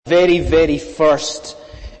Very, very first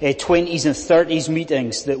 20s and 30s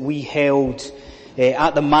meetings that we held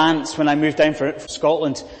at the Manse when I moved down from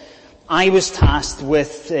Scotland, I was tasked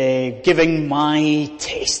with giving my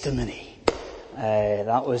testimony.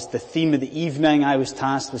 That was the theme of the evening. I was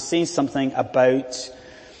tasked with saying something about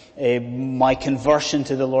my conversion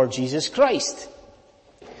to the Lord Jesus Christ.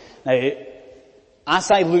 Now, as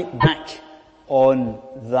I look back on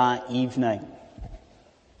that evening,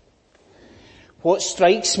 what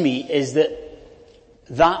strikes me is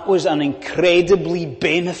that was an incredibly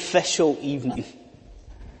beneficial evening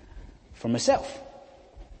for myself.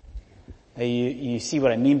 You see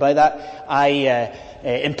what I mean by that?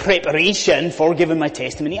 In preparation for giving my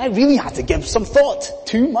testimony, I really had to give some thought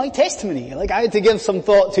to my testimony. I had to give some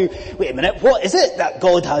thought to, wait a minute, what is it that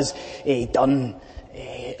God has done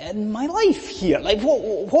in my life here?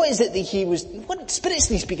 What is it that He was,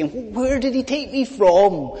 spiritually speaking, where did He take me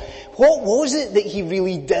from? What was it that He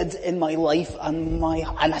really did in my life and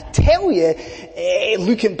I tell you,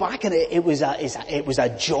 looking back at it, it was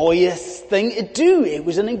a joyous thing to do. It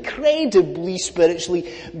was an incredibly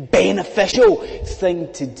spiritually beneficial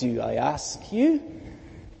thing to do. I ask you,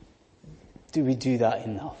 do we do that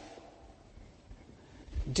enough?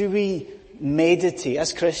 Do we meditate,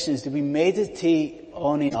 as Christians, do we meditate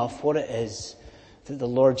on enough what it is that the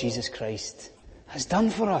Lord Jesus Christ has done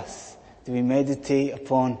for us? Do we meditate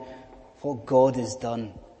upon what God has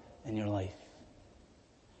done in your life?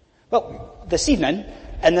 Well, this evening,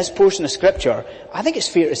 in this portion of Scripture, I think it's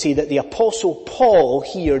fair to say that the Apostle Paul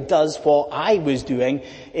here does what I was doing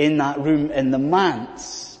in that room in the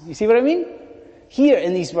Manse. You see what I mean? Here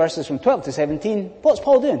in these verses from 12 to 17, what's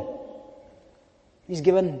Paul doing? He's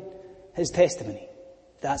given his testimony.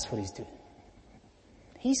 That's what he's doing.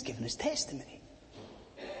 He's given his testimony.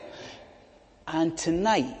 And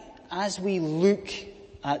tonight, as we look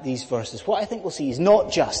at these verses, what I think we'll see is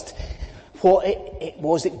not just what it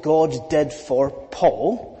was that God did for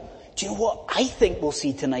Paul. Do you know what I think we'll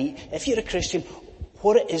see tonight? If you're a Christian,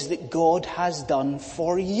 what it is that God has done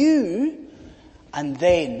for you. And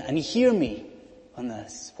then, and you hear me on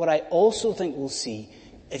this, what I also think we'll see,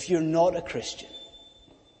 if you're not a Christian,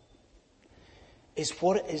 is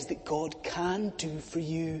what it is that God can do for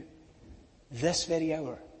you this very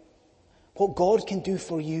hour. What God can do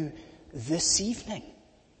for you this evening.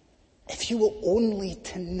 If you will only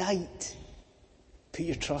tonight put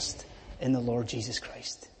your trust in the Lord Jesus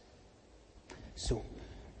Christ. So,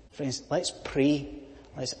 friends, let's pray.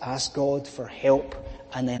 Let's ask God for help.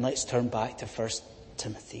 And then let's turn back to 1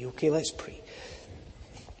 Timothy. Okay, let's pray.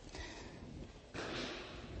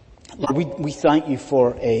 Lord, we thank you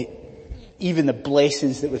for even the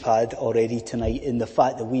blessings that we've had already tonight in the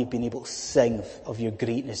fact that we've been able to sing of your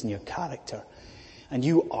greatness and your character. And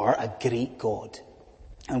you are a great God.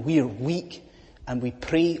 And we are weak. And we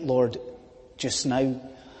pray, Lord, just now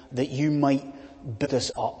that you might build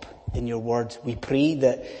us up in your word. We pray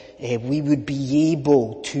that we would be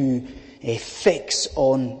able to fix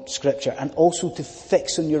on Scripture and also to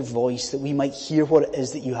fix on your voice, that we might hear what it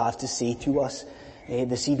is that you have to say to us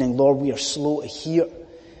this evening. Lord, we are slow to hear.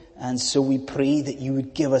 And so we pray that you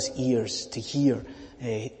would give us ears to hear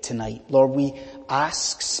tonight. Lord, we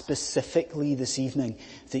ask specifically this evening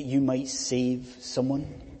that you might save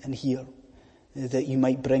someone in here, that you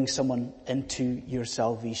might bring someone into your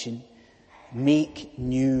salvation. Make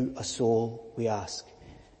new a soul, we ask.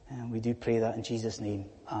 And we do pray that in Jesus' name.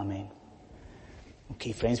 Amen.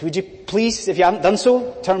 Okay, friends, would you please, if you haven't done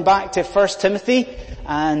so, turn back to 1 Timothy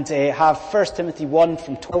and have 1 Timothy 1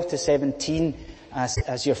 from 12 to 17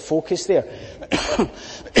 as your focus there.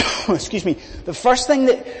 Excuse me. The first thing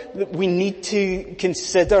that we need to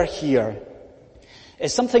consider here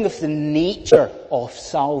is something of the nature of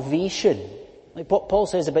salvation. Like what Paul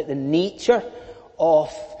says about the nature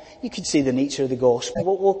of, you could say the nature of the gospel.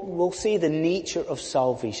 We'll say the nature of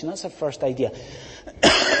salvation. That's our first idea.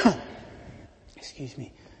 Excuse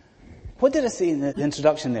me. What did I say in the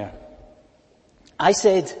introduction there? I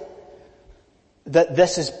said that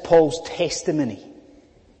this is Paul's testimony.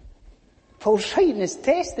 Paul's writing his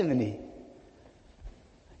testimony.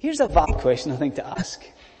 Here's a valid question I think to ask.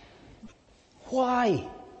 Why?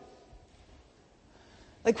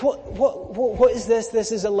 What is this?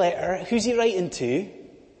 This is a letter. Who's he writing to?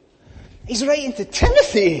 He's writing to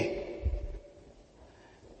Timothy.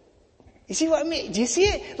 You see what I mean? Do you see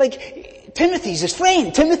it? Timothy's his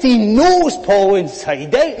friend. Timothy knows Paul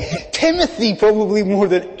inside out. Timothy, probably more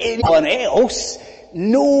than anyone else,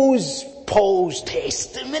 knows Paul's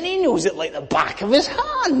testimony, knows it like the back of his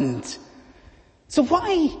hand. So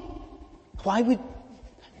why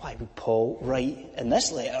would Paul write in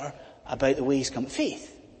this letter about the way he's come to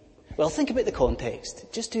faith? Well, think about the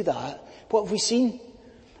context. Just do that. What have we seen?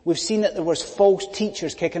 We've seen that there was false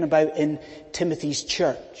teachers kicking about in Timothy's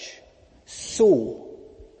church. So,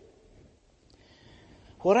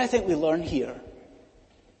 what I think we learn here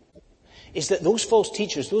is that those false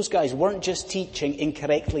teachers, those guys weren't just teaching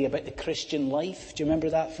incorrectly about the Christian life. Do you remember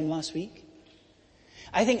that from last week?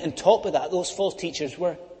 I think on top of that, those false teachers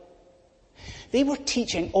were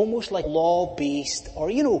teaching almost like law-based or,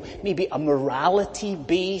 maybe a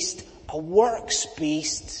morality-based, a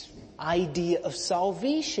works-based idea of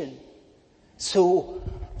salvation. So,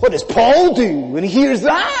 what does Paul do when he hears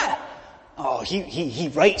that? Oh, he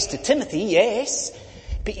writes to Timothy, yes,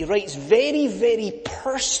 but he writes very, very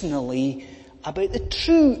personally about the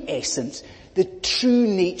true essence, the true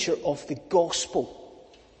nature of the gospel.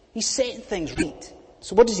 He's setting things right.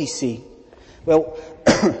 So what does he say? Well,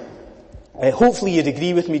 hopefully you'd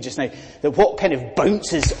agree with me just now that what kind of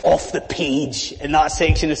bounces off the page in that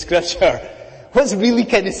section of scripture, what's really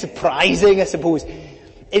kind of surprising, I suppose,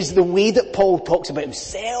 is the way that Paul talks about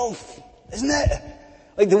himself, isn't it?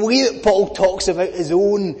 Like the way that Paul talks about his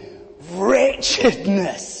own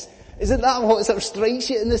wretchedness. Isn't that what sort of strikes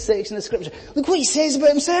you in this section of scripture? Look what he says about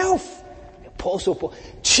himself. Apostle Paul,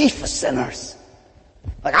 chief of sinners.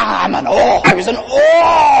 Like, I was an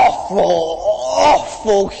awful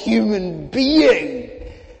human being.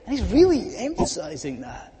 And he's really emphasizing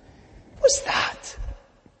that. What's that?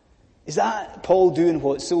 Is that Paul doing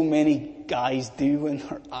what so many guys do when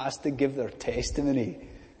they're asked to give their testimony?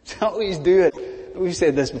 Is that what he's doing? We've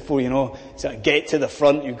said this before, so get to the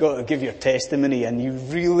front, you've got to give your testimony, and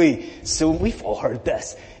we've all heard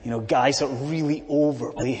this, guys sort of really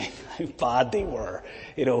overplaying how bad they were,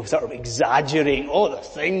 sort of exaggerating, the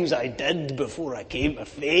things I did before I came to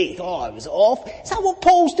faith, I was off. Is that what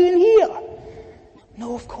Paul's doing here?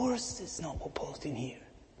 No, of course it's not what Paul's doing here.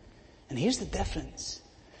 And here's the difference.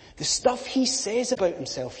 The stuff he says about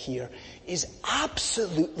himself here is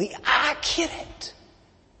absolutely accurate.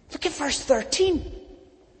 Look at verse 13.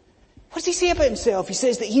 What does he say about himself? He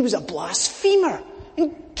says that he was a blasphemer.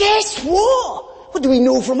 And guess what? What do we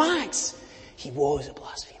know from Acts? He was a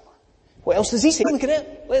blasphemer. What else does he say? Look at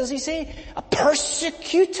it. What does he say? A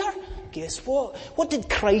persecutor. Guess what? What did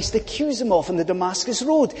Christ accuse him of on the Damascus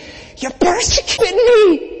Road? You're persecuting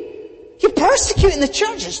me. You're persecuting the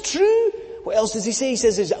church. It's true. What else does he say? He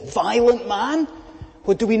says he's a violent man.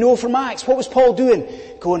 What do we know from Acts? What was Paul doing?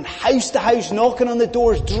 Going house to house, knocking on the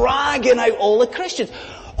doors, dragging out all the Christians.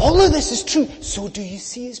 All of this is true. So do you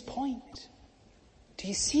see his point? Do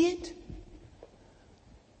you see it?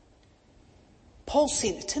 Paul's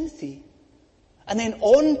saying to Timothy, and then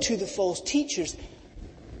on to the false teachers,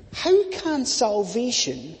 how can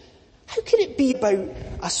it be about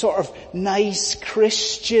a sort of nice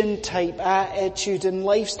Christian type attitude and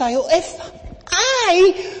lifestyle if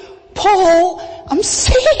Paul, I'm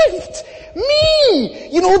saved? Me!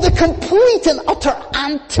 The complete and utter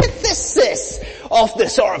antithesis of the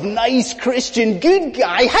sort of nice Christian good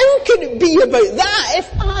guy. How can it be about that if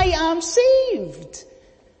I am saved?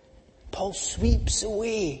 Paul sweeps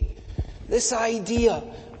away this idea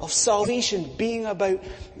of salvation being about,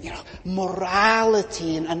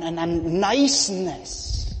 morality and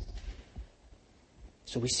niceness.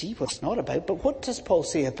 So we see what it's not about, but what does Paul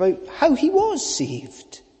say about how he was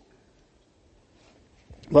saved?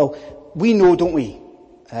 Well, we know, don't we,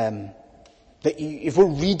 that if we're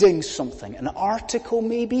reading something, an article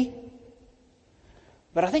maybe,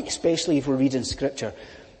 but I think especially if we're reading scripture,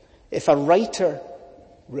 if a writer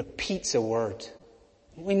repeats a word,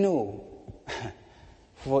 we know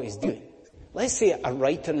what he's doing. Let's say a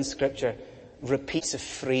writer in scripture repeats a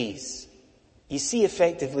phrase. You see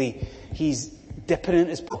effectively he's dipping in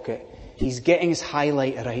his pocket, he's getting his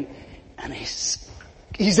highlighter out, and he's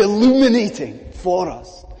illuminating for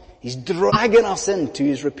us. He's dragging us into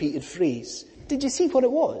his repeated phrase. Did you see what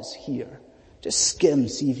it was here? Just skim,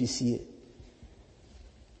 see if you see it.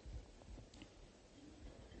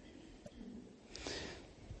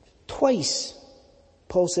 Twice,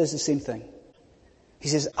 Paul says the same thing. He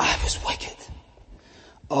says, I was wicked.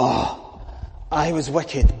 I was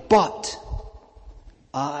wicked, but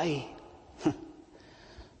I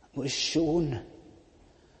was shown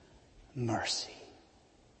mercy.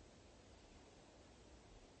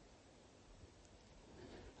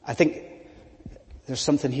 I think there's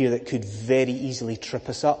something here that could very easily trip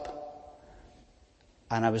us up.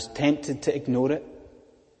 And I was tempted to ignore it.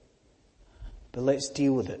 But let's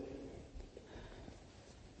deal with it.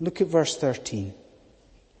 Look at verse 13.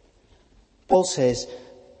 Paul says,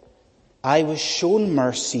 I was shown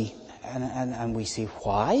mercy. And we say,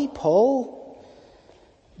 why, Paul?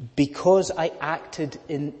 Because I acted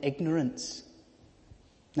in ignorance.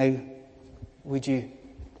 Now, would you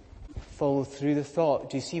follow through the thought?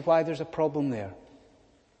 Do you see why there's a problem there?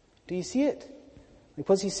 Do you see it? Like,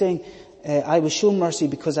 what's he saying? I was shown mercy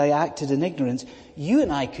because I acted in ignorance. You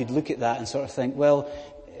and I could look at that and sort of think, well,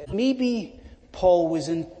 maybe Paul was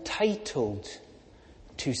entitled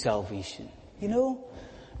to salvation. You know?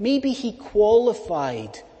 Maybe he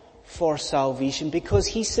qualified for salvation because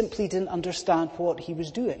he simply didn't understand what he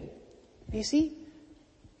was doing. You see?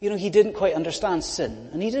 You know, he didn't quite understand sin,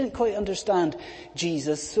 and he didn't quite understand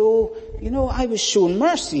Jesus. So, you know, I was shown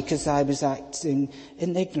mercy because I was acting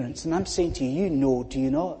in ignorance. And I'm saying to you, you know, do you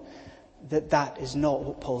not, that that is not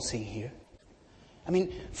what Paul's saying here? I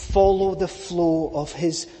mean, follow the flow of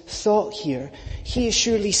his thought here. He is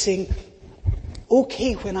surely saying,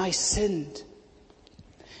 okay, when I sinned,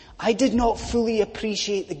 I did not fully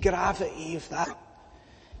appreciate the gravity of that.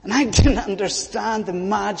 And I didn't understand the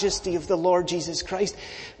majesty of the Lord Jesus Christ.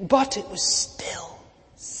 But it was still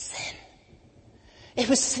sin. It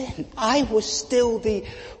was sin. I was still the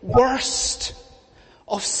worst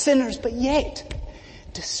of sinners. But yet,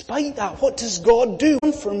 despite that, what does God do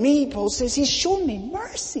for me? Paul says, He's shown me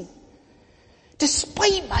mercy.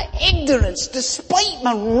 Despite my ignorance, despite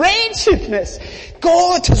my wretchedness,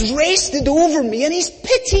 God has rested over me and He's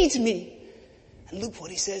pitied me. And look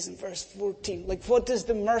what he says in verse 14. Like, what does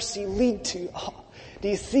the mercy lead to? Oh, do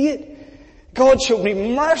you see it? God showed me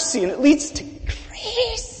mercy and it leads to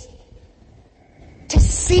grace. To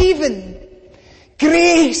saving.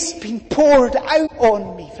 Grace being poured out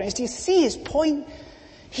on me. Friends, do you see his point?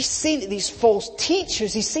 He's saying to these false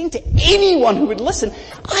teachers, he's saying to anyone who would listen,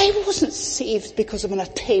 I wasn't saved because of an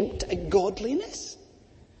attempt at godliness.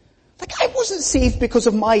 Like, I wasn't saved because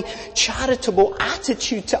of my charitable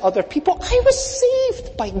attitude to other people. I was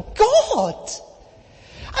saved by God.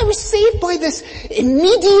 I was saved by this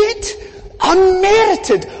immediate,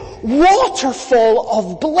 unmerited waterfall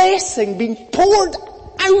of blessing being poured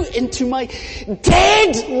out into my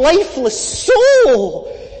dead, lifeless soul.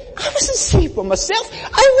 I wasn't saved by myself.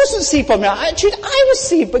 I wasn't saved by my attitude. I was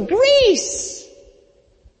saved by grace.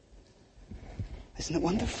 Isn't it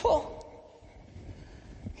wonderful?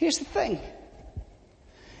 Here's the thing.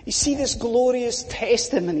 You see this glorious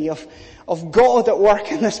testimony of God at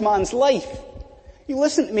work in this man's life. You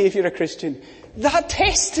listen to me if you're a Christian. That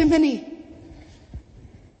testimony,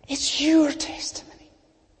 it's your testimony.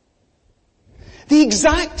 The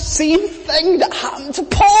exact same thing that happened to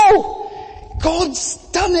Paul. God's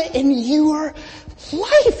done it in your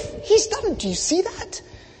life. He's done it. Do you see that?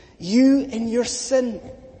 You in your sin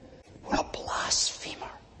were a blasphemer.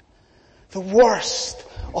 The worst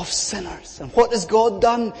of sinners. And what has God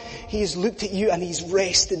done? He has looked at you and He's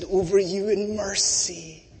rested over you in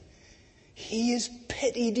mercy. He has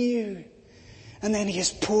pitied you. And then He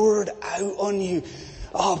has poured out on you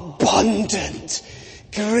abundant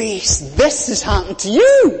grace. This has happened to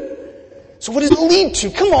you. So what does it lead to?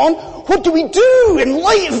 Come on, what do we do in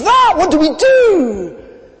light of that? What do we do?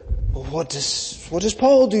 Well, what does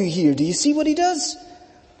Paul do here? Do you see what he does?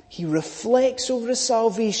 He reflects over his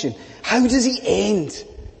salvation. How does he end?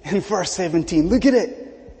 In verse 17, look at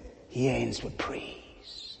it. He ends with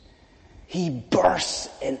praise. He bursts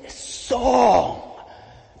in song.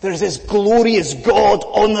 There's this glorious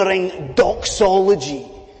God-honoring doxology.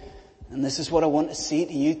 And this is what I want to say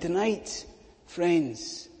to you tonight,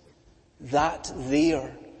 friends. That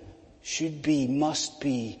there should be, must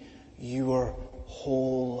be your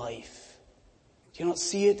whole life. Do you not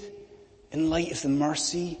see it? In light of the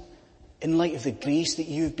mercy, in light of the grace that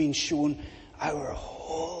you've been shown, our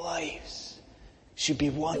whole lives should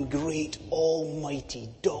be one great almighty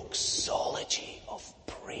doxology of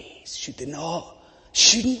praise. Should they not?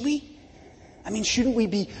 Shouldn't we? I mean, shouldn't we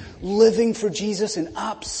be living for Jesus in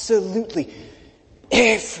absolutely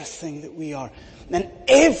everything that we are and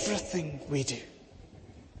everything we do?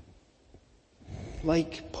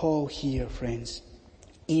 Like Paul here, friends,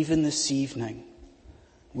 even this evening,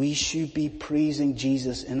 we should be praising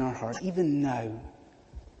Jesus in our heart. Even now,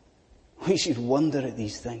 we should wonder at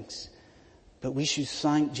these things. But we should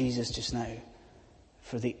thank Jesus just now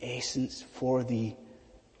for the essence, for the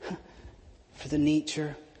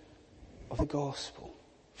nature of the gospel,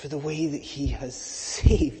 for the way that He has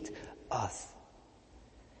saved us.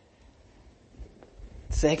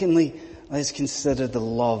 Secondly, let's consider the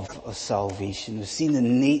love of salvation. We've seen the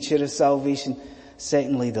nature of salvation.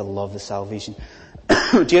 Secondly, the love of salvation.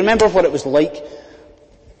 Do you remember what it was like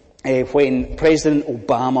when President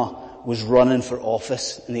Obama was running for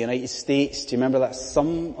office in the United States? Do you remember that?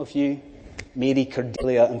 Some of you, Mary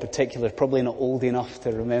Cordelia in particular, probably not old enough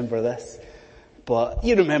to remember this, but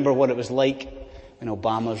you remember what it was like when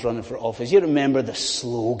Obama was running for office. You remember the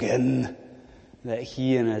slogan, that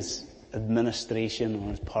he and his administration or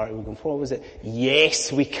his party were going for? What was it?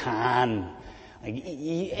 Yes, we can. Like,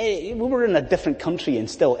 we were in a different country, and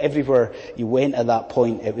still everywhere you went at that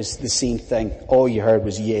point, it was the same thing. All you heard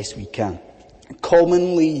was, yes, we can. A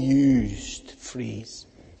commonly used phrase.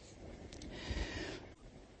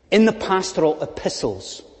 In the pastoral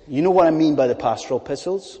epistles, you know what I mean by the pastoral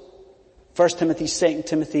epistles? 1 Timothy, 2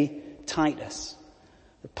 Timothy, Titus.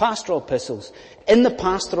 The pastoral epistles. In the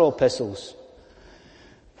pastoral epistles,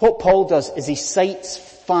 what Paul does is he cites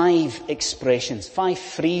 5 expressions, 5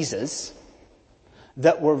 phrases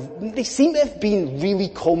they seem to have been really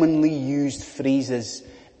commonly used phrases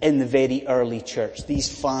in the very early church. These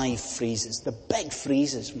 5 phrases, the big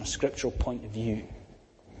phrases from a scriptural point of view.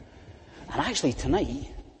 And actually tonight,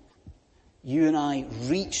 you and I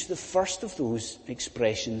reach the first of those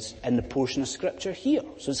expressions in the portion of scripture here.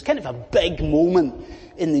 So it's kind of a big moment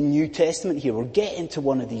in the New Testament here. We're getting to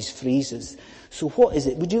one of these phrases. So what is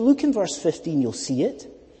it? Would you look in verse 15, you'll see it.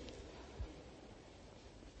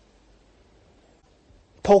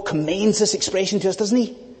 Paul commends this expression to us, doesn't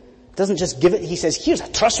he? Doesn't just give it, he says, here's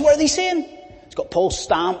a trustworthy saying. It's got Paul's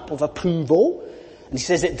stamp of approval. And he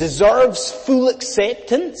says it deserves full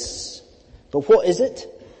acceptance. But what is it?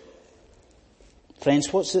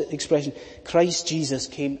 Friends, what's the expression? Christ Jesus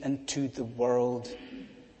came into the world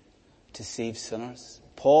to save sinners.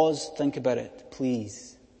 Pause, think about it,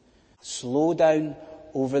 please. Slow down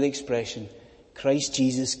over the expression. Christ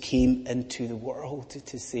Jesus came into the world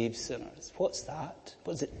to save sinners. What's that?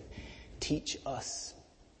 What does it teach us?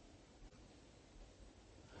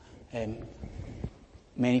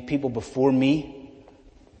 Many people before me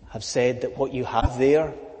have said that what you have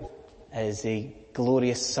there is a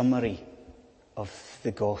glorious summary of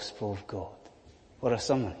the gospel of God. What a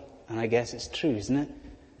summary. And I guess it's true, isn't it?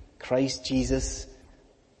 Christ Jesus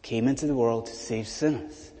came into the world to save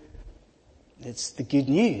sinners. It's the good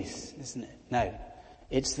news, isn't it? Now,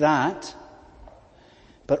 it's that,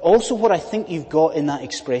 but also what I think you've got in that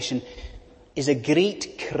expression is a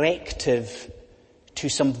great corrective to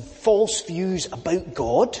some false views about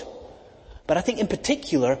God, but I think in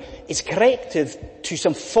particular it's corrective to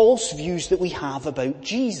some false views that we have about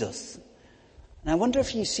Jesus. And I wonder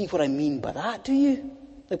if you see what I mean by that, do you?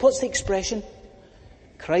 Like, what's the expression?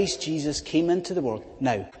 Christ Jesus came into the world.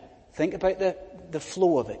 Now, think about the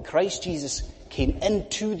flow of it. Christ Jesus came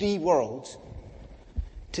into the world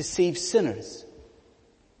to save sinners.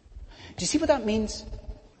 Do you see what that means?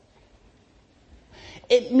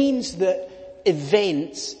 It means that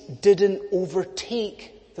events didn't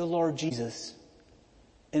overtake the Lord Jesus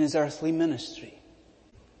in his earthly ministry.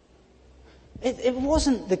 It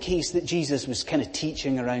wasn't the case that Jesus was kind of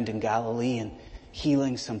teaching around in Galilee and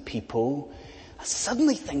healing some people. And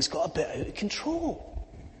suddenly things got a bit out of control.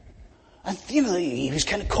 And he was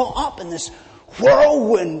kind of caught up in this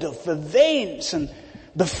whirlwind of events. And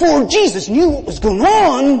before Jesus knew what was going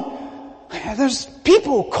on, there's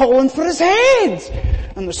people calling for his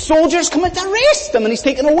head. And the soldiers come out to arrest him, and he's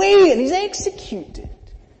taken away and he's executed.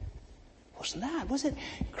 Wasn't that, was it?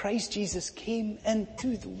 Christ Jesus came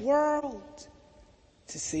into the world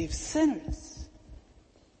to save sinners.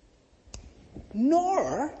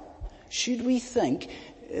 Nor should we think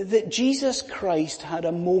that Jesus Christ had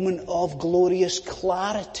a moment of glorious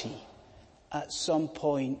clarity at some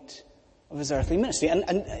point of his earthly ministry. And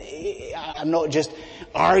I'm not just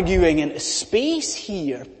arguing into space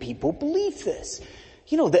here. People believe this.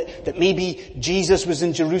 You know, that maybe Jesus was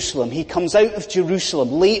in Jerusalem. He comes out of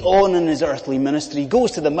Jerusalem late on in his earthly ministry. He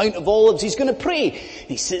goes to the Mount of Olives. He's going to pray.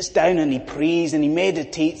 He sits down and he prays and he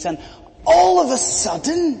meditates, and all of a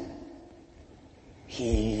sudden,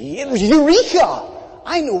 Eureka!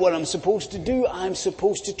 I know what I'm supposed to do. I'm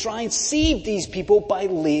supposed to try and save these people by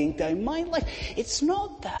laying down my life. It's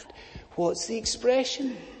not that. What's the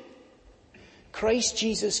expression? Christ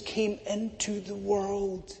Jesus came into the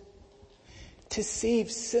world to save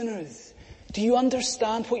sinners. Do you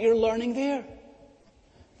understand what you're learning there?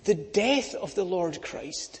 The death of the Lord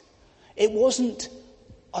Christ, it wasn't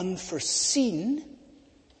unforeseen.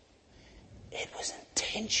 It was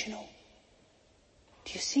intentional.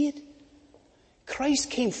 Do you see it? Christ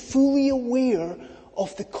came fully aware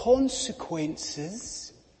of the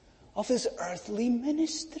consequences of his earthly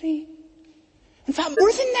ministry. In fact,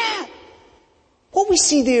 more than that, what we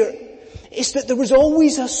see there is that there was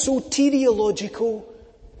always a soteriological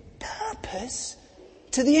purpose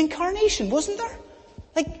to the incarnation, wasn't there?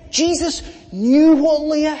 Like, Jesus knew what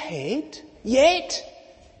lay ahead, yet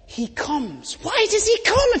he comes. Why does he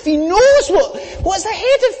come if he knows what's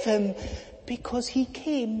ahead of him? Because he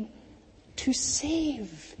came to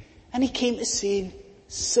save. And he came to save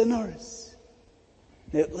sinners.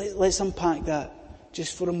 Now, let's unpack that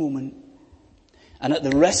just for a moment. And at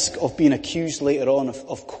the risk of being accused later on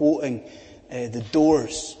of quoting the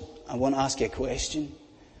Doors, I want to ask you a question.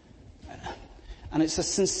 And it's a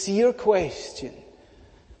sincere question.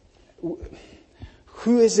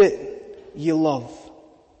 Who is it you love?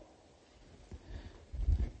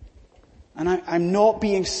 And I'm not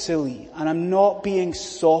being silly, and I'm not being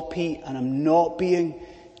soppy, and I'm not being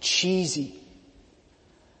cheesy.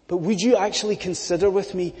 But would you actually consider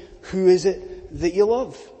with me, who is it that you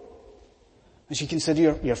love? As you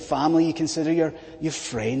consider your family, you consider your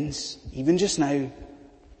friends, even just now. You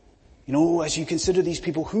know, as you consider these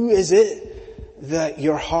people, who is it that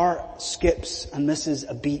your heart skips and misses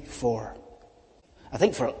a beat for? I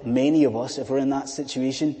think for many of us, if we're in that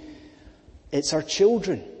situation, it's our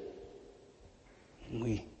children.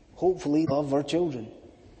 We hopefully love our children.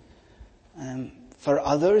 For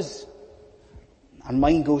others, our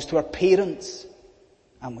mind goes to our parents,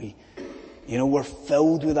 and we're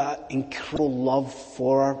filled with that incredible love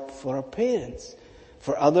for our parents.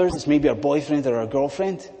 For others, it's maybe our boyfriend or our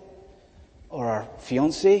girlfriend, or our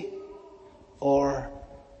fiancé, or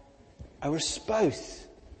our spouse.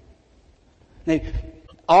 Now,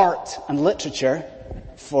 art and literature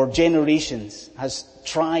for generations has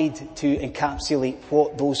tried to encapsulate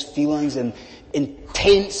what those feelings and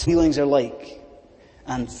intense feelings are like,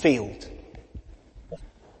 and failed.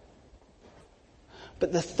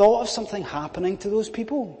 But the thought of something happening to those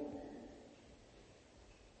people,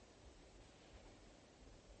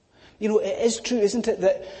 you know, it is true, isn't it,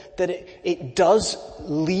 that it does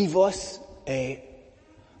leave us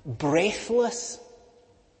breathless.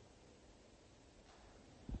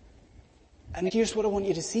 And here's what I want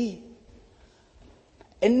you to see.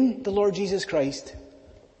 In the Lord Jesus Christ,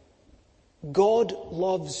 God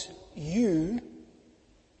loves you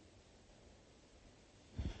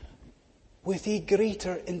with a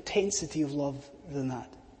greater intensity of love than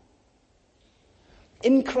that.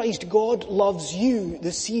 In Christ, God loves you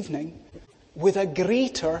this evening with a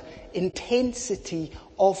greater intensity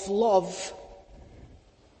of love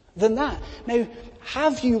than that. Now,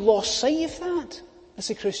 have you lost sight of that as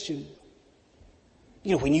a Christian?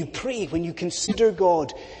 You know, when you pray, when you consider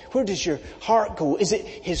God, where does your heart go? Is it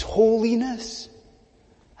His holiness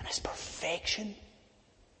and His perfection?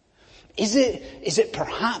 Is it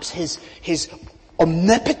perhaps His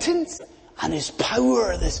omnipotence and His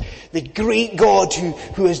power, the great God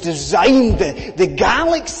who has designed the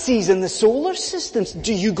galaxies and the solar systems?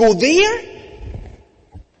 Do you go there?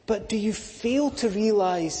 But do you fail to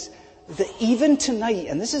realize that even tonight,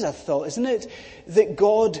 and this is a thought, isn't it, that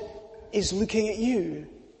God is looking at you?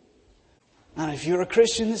 And if you're a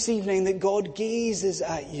Christian this evening, that God gazes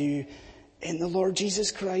at you in the Lord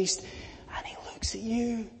Jesus Christ, and He looks at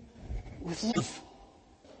you with love.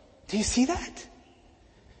 Do you see that?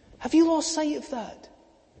 Have you lost sight of that?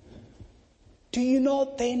 Do you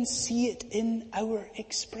not then see it in our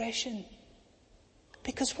expression?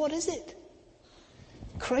 Because what is it?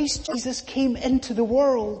 Christ Jesus came into the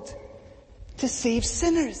world to save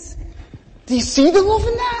sinners. Do you see the love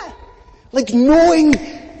in that? Like knowing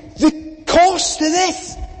the cost of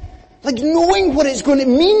this. Like knowing what it's going to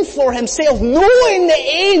mean for Himself. Knowing the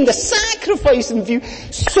end, the sacrifice in view.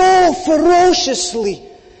 So ferociously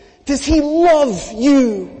does He love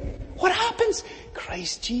you. What happens?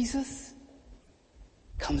 Christ Jesus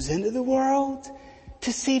comes into the world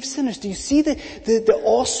to save sinners. Do you see the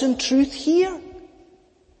awesome truth here?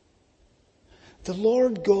 The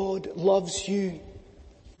Lord God loves you.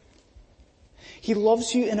 He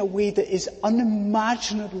loves you in a way that is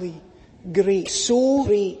unimaginably great. So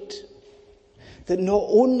great that not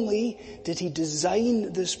only did He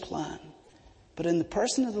design this plan, but in the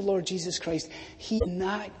person of the Lord Jesus Christ, He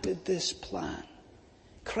enacted this plan.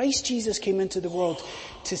 Christ Jesus came into the world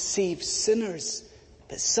to save sinners.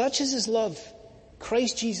 But such is His love.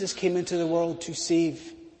 Christ Jesus came into the world to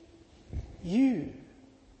save you.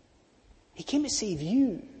 He came to save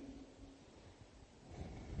you.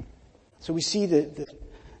 So we see the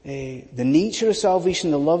nature of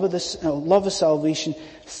salvation, the love of salvation.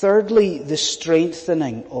 Thirdly, the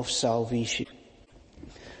strengthening of salvation.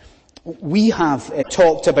 We have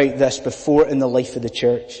talked about this before in the life of the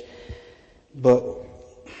church, but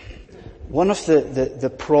one of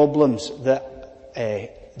the problems that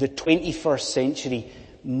the 21st century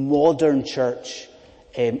modern church,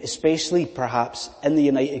 especially perhaps in the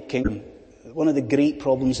United Kingdom, one of the great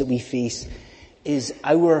problems that we face is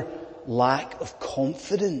our lack of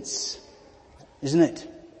confidence, isn't it?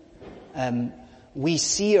 We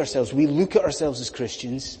see ourselves, we look at ourselves as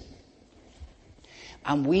Christians,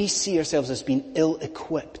 and we see ourselves as being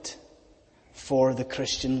ill-equipped for the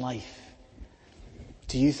Christian life.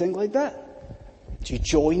 Do you think like that? Do you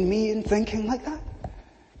join me in thinking like that?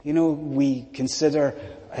 You know, we consider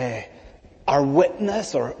our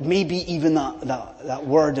witness, or maybe even that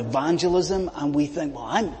word evangelism, and we think, well,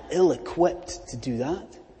 I'm ill-equipped to do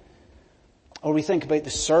that. Or we think about the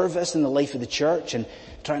service and the life of the church and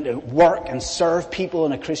trying to work and serve people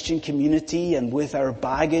in a Christian community, and with our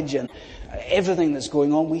baggage and everything that's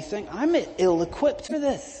going on, we think, I'm ill-equipped for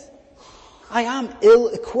this. I am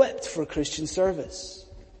ill-equipped for Christian service.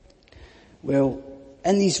 Well,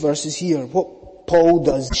 in these verses here, what Paul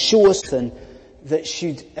does show us then that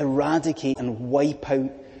should eradicate and wipe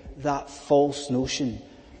out that false notion.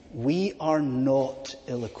 We are not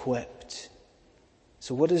ill-equipped.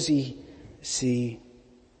 So what does he say?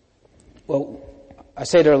 Well, I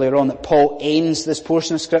said earlier on that Paul ends this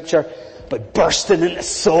portion of Scripture by bursting into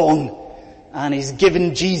song, and he's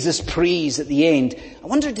given Jesus praise at the end. I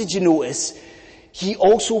wonder, did you notice, he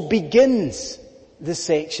also begins this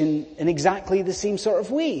section in exactly the same sort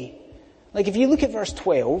of way. Like if you look at verse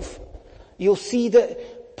 12, you'll see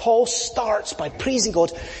that Paul starts by praising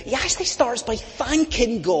God. He actually starts by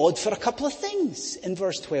thanking God for a couple of things in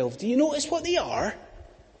verse 12. Do you notice what they are?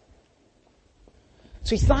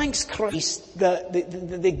 So he thanks Christ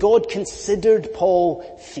that God considered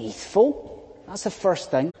Paul faithful. That's the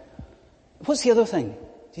first thing. What's the other thing?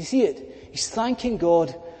 Do you see it? He's thanking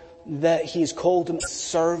God that he has called him to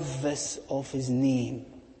service of his name.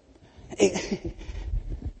 I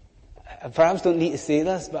perhaps don't need to say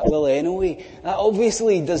this, but I will anyway. That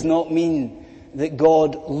obviously does not mean that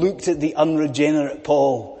God looked at the unregenerate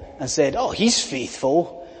Paul and said, oh, he's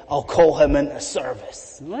faithful, I'll call him into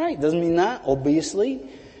service. Right? Doesn't mean that, obviously.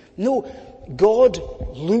 No, God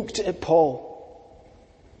looked at Paul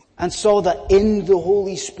and saw that in the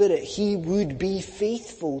Holy Spirit he would be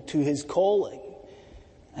faithful to his calling.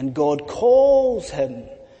 And God calls him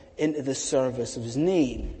into the service of his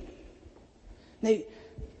name. Now,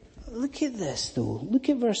 look at this though. Look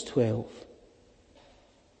at verse 12.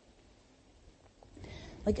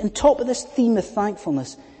 Like on top of this theme of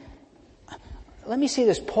thankfulness, let me say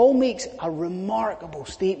this. Paul makes a remarkable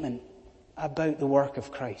statement about the work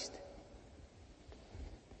of Christ.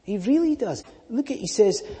 He really does. Look at, he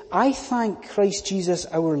says, I thank Christ Jesus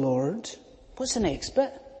our Lord. What's the next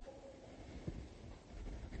bit?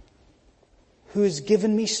 Who has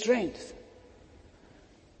given me strength.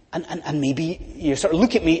 And maybe you sort of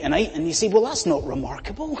look at me tonight and you say, well, that's not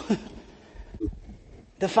remarkable.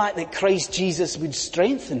 The fact that Christ Jesus would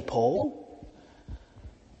strengthen Paul.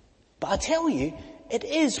 But I tell you, it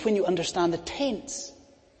is when you understand the tense.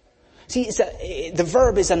 See, the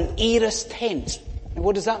verb is an aorist tense. And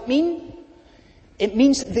what does that mean? It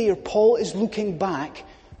means that there Paul is looking back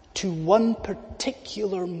to one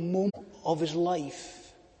particular moment of his life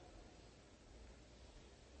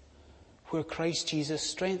where Christ Jesus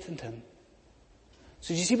strengthened him.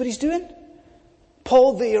 So do you see what he's doing?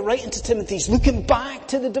 Paul there, writing to Timothy, he's looking back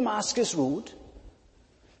to the Damascus Road,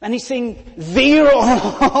 and he's saying, there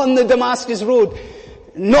on the Damascus Road,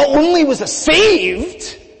 not only was I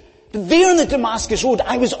saved, but there on the Damascus Road,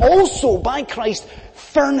 I was also, by Christ,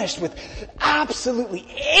 furnished with absolutely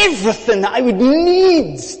everything that I would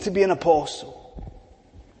need to be an apostle.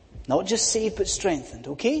 Not just saved, but strengthened,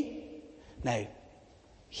 okay? Now,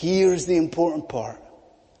 here's the important part.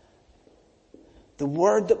 The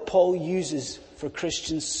word that Paul uses for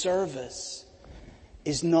Christian service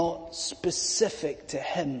is not specific to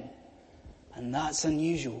him. And that's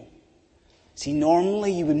unusual. See,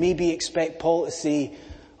 normally you would maybe expect Paul to say,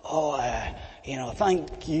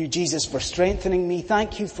 thank you, Jesus, for strengthening me.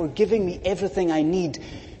 Thank you for giving me everything I need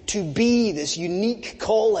to be this unique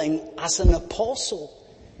calling as an apostle.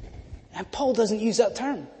 And Paul doesn't use that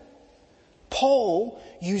term. Paul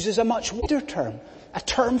uses a much wider term, a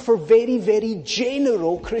term for very, very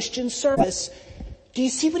general Christian service. Do you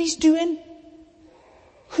see what he's doing?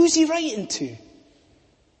 Who's he writing to?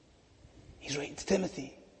 He's writing to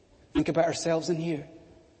Timothy. Think about ourselves in here.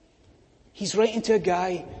 He's writing to a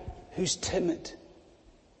guy who's timid.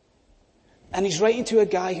 And he's writing to a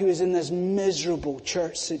guy who is in this miserable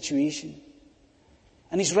church situation.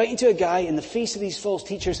 And he's writing to a guy in the face of these false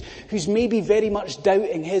teachers who's maybe very much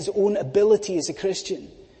doubting his own ability as a Christian.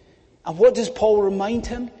 And what does Paul remind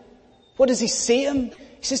him? What does he say to him?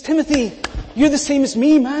 He says, Timothy, you're the same as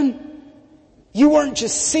me, man. You weren't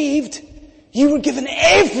just saved. You were given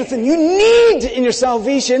everything you need in your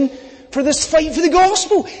salvation for this fight for the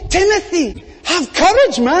gospel. Timothy, have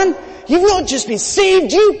courage, man. You've not just been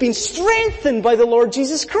saved, you've been strengthened by the Lord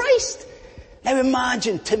Jesus Christ. Now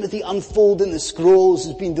imagine Timothy unfolding the scrolls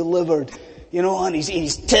as being delivered, and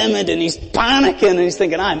he's timid and he's panicking and he's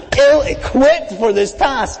thinking, I'm ill-equipped for this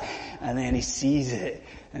task. And then he sees it.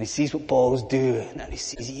 And he sees what Paul's doing. And he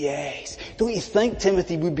sees, yes. Don't you think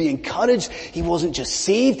Timothy would be encouraged? He wasn't just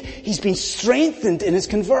saved. He's been strengthened in his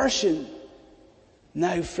conversion.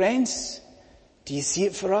 Now, friends, do you see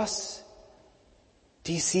it for us?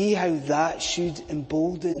 Do you see how that should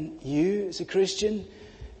embolden you as a Christian?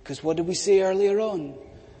 Because what did we say earlier on?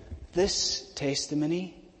 This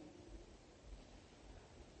testimony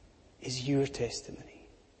is your testimony.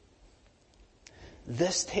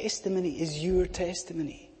 This testimony is your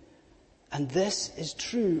testimony. And this is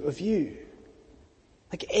true of you.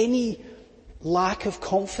 Like any lack of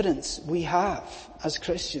confidence we have as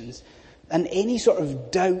Christians, and any sort of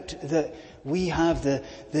doubt that we have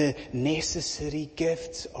the necessary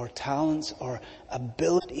gifts or talents or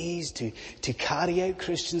abilities to carry out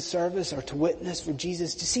Christian service or to witness for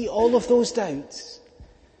Jesus, to see all of those doubts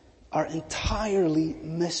are entirely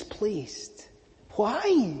misplaced.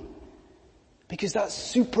 Why? Because that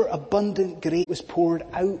superabundant grace was poured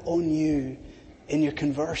out on you in your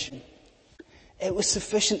conversion. It was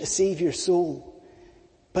sufficient to save your soul,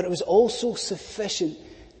 but it was also sufficient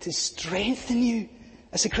to strengthen you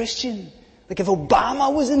as a Christian. Like if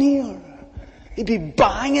Obama was in here, he'd be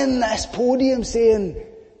banging this podium saying,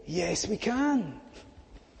 yes, we can.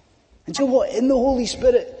 And you know what? In the Holy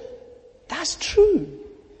Spirit, that's true.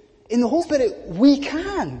 In the Holy Spirit, we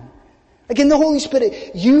can. Like in the Holy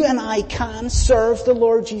Spirit, you and I can serve the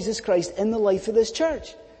Lord Jesus Christ in the life of this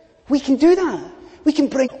church. We can do that. We can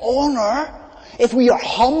bring honor. If we are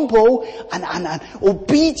humble and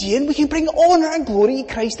obedient, we can bring honor and glory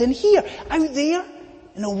to Christ in here. Out there,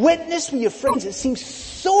 in a witness with your friends, it seems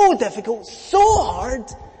so difficult, so hard.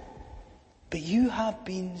 But you have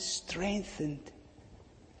been strengthened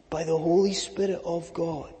by the Holy Spirit of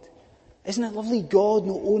God. Isn't it lovely? God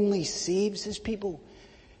not only saves his people,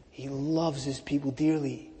 he loves his people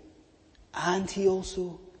dearly. And he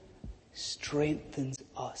also strengthens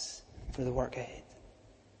us for the work ahead.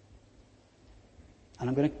 And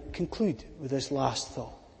I'm going to conclude with this last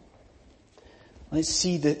thought. Let's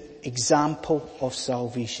see the example of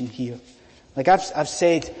salvation here. Like I've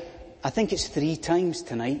said, I think it's 3 times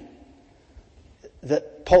tonight,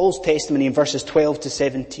 that Paul's testimony in verses 12 to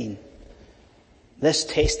 17, this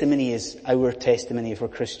testimony is our testimony for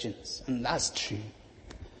Christians. And that's true.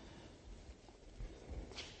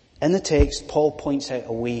 In the text, Paul points out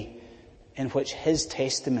a way in which his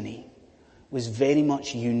testimony was very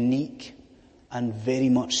much unique and very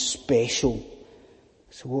much special.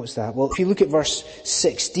 So what's that? Well, if you look at verse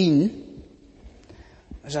 16,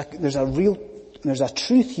 there's a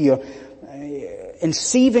truth here. In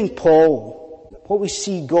saving Paul, what we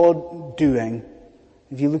see God doing,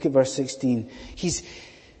 if you look at verse 16, he's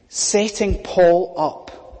setting Paul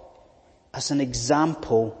up as an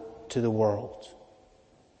example to the world.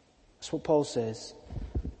 That's what Paul says.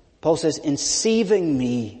 Paul says, in saving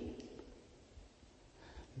me,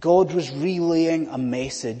 God was relaying a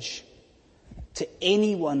message to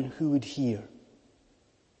anyone who would hear.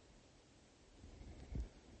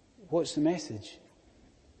 What's the message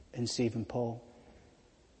in saving Paul?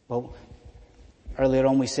 Well, earlier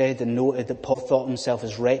on we said and noted that Paul thought himself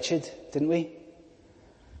as wretched, didn't we?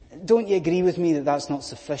 Don't you agree with me that that's not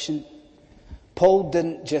sufficient? Paul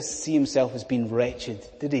didn't just see himself as being wretched,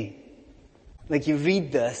 did he? Like you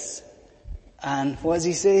read this, and what does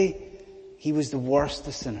he say? He was the worst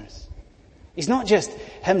of sinners. It's not just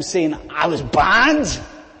him saying, I was bad.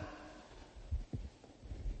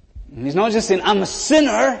 And he's not just saying, I'm a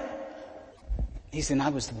sinner. He's saying, I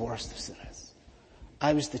was the worst of sinners.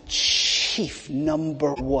 I was the chief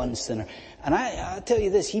number 1 sinner. And I tell you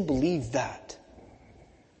this, he believed that.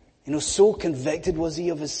 You know, so convicted was he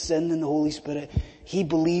of his sin in the Holy Spirit. He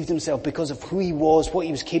believed himself because of who he was, what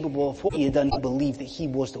he was capable of, what he had done. He believed that he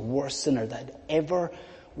was the worst sinner that had ever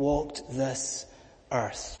walked this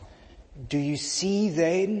earth. Do you see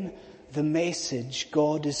then the message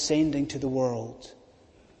God is sending to the world?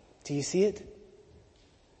 Do you see it?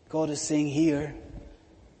 God is saying here,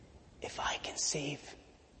 if I can save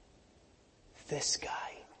this guy,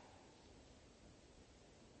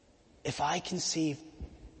 if I can save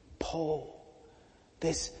Paul,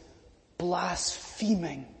 this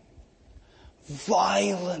blaspheming,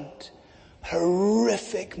 violent,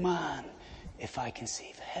 horrific man, if I can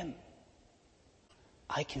save him,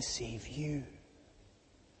 I can save you.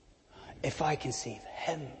 If I can save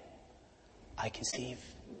him, I can save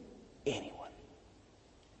anyone.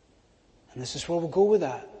 And this is where we'll go with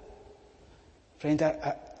that. Friend,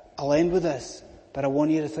 I'll end with this, but I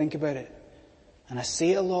want you to think about it. And I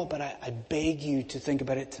say it a lot, but I beg you to think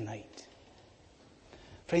about it tonight.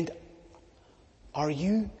 Friend, are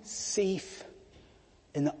you safe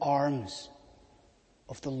in the arms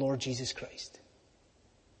of the Lord Jesus Christ?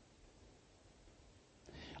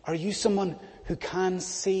 Are you someone who can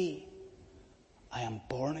say, I am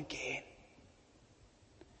born again?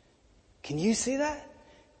 Can you say that?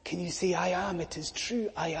 Can you say, I am, it is true,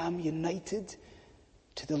 I am united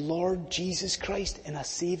to the Lord Jesus Christ in a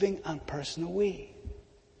saving and personal way?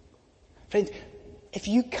 Friend, if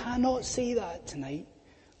you cannot say that tonight,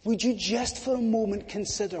 would you just for a moment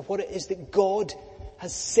consider what it is that God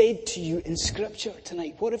has said to you in Scripture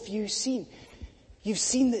tonight? What have you seen? You've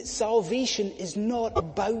seen that salvation is not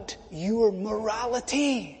about your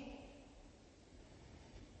morality.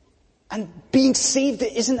 And being saved,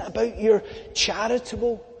 it isn't about your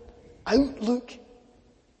charitable outlook.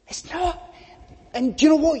 It's not. And do you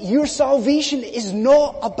know what? Your salvation is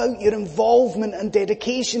not about your involvement and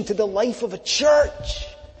dedication to the life of a church.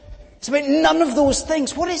 It's about none of those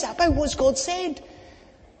things. What is it about? What's God said?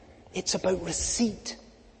 It's about receipt.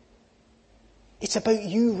 It's about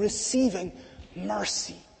you receiving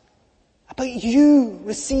mercy. About you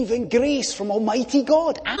receiving grace from Almighty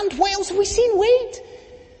God. And what else have we seen? Wait.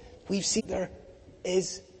 We've seen there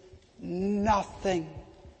is nothing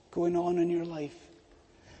going on in your life.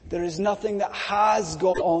 There is nothing that has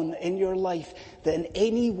gone on in your life that in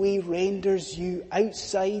any way renders you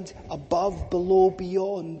outside, above, below,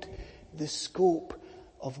 beyond the scope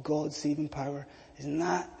of God's saving power. Isn't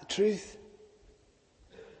that the truth?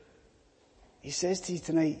 He says to you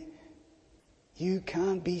tonight, you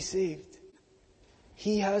can be saved.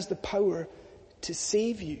 He has the power to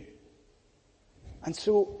save you. And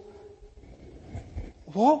so,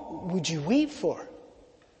 what would you wait for?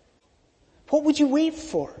 What would you wait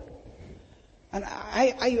for? And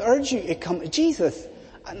I urge you to come to Jesus.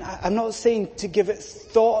 And I'm not saying to give it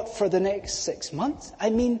thought for the next 6 months. I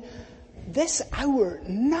mean, this hour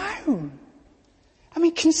now. I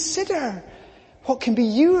mean, consider what can be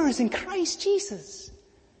yours in Christ Jesus.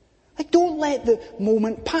 Like, don't let the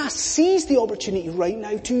moment pass. Seize the opportunity right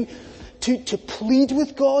now to plead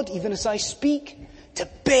with God, even as I speak, to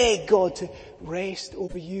beg God to rest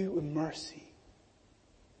over you with mercy.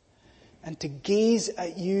 And to gaze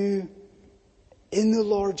at you in the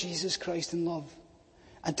Lord Jesus Christ in love.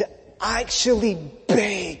 And to actually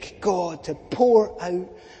beg God to pour out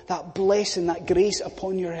that blessing, that grace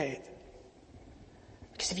upon your head.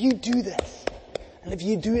 Because if you do this, and if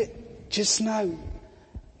you do it just now,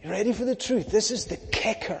 you're ready for the truth. This is the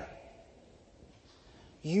kicker.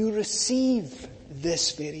 You receive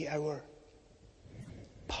this very hour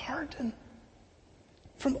pardon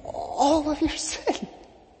from all of your sin.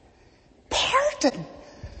 Pardon,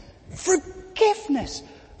 forgiveness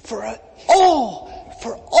for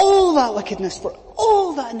all that wickedness, for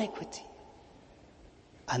all that iniquity.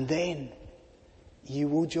 And then you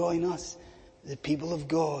will join us, the people of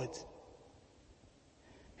God,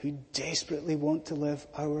 who desperately want to live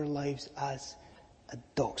our lives as a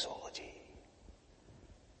doxology.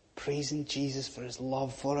 Praising Jesus for his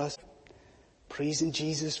love for us, praising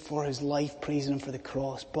Jesus for his life, praising him for the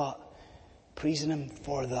cross, but praising him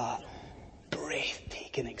for that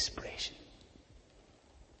breathtaking expression.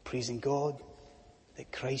 Praising God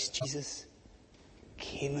that Christ Jesus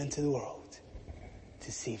came into the world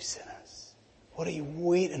to save sinners. What are you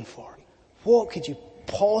waiting for? What could you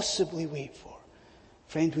possibly wait for?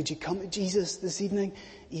 Friend, would you come to Jesus this evening?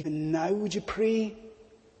 Even now, would you pray?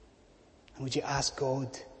 And would you ask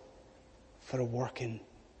God for a working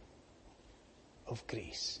of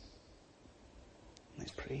grace?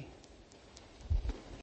 Let's pray.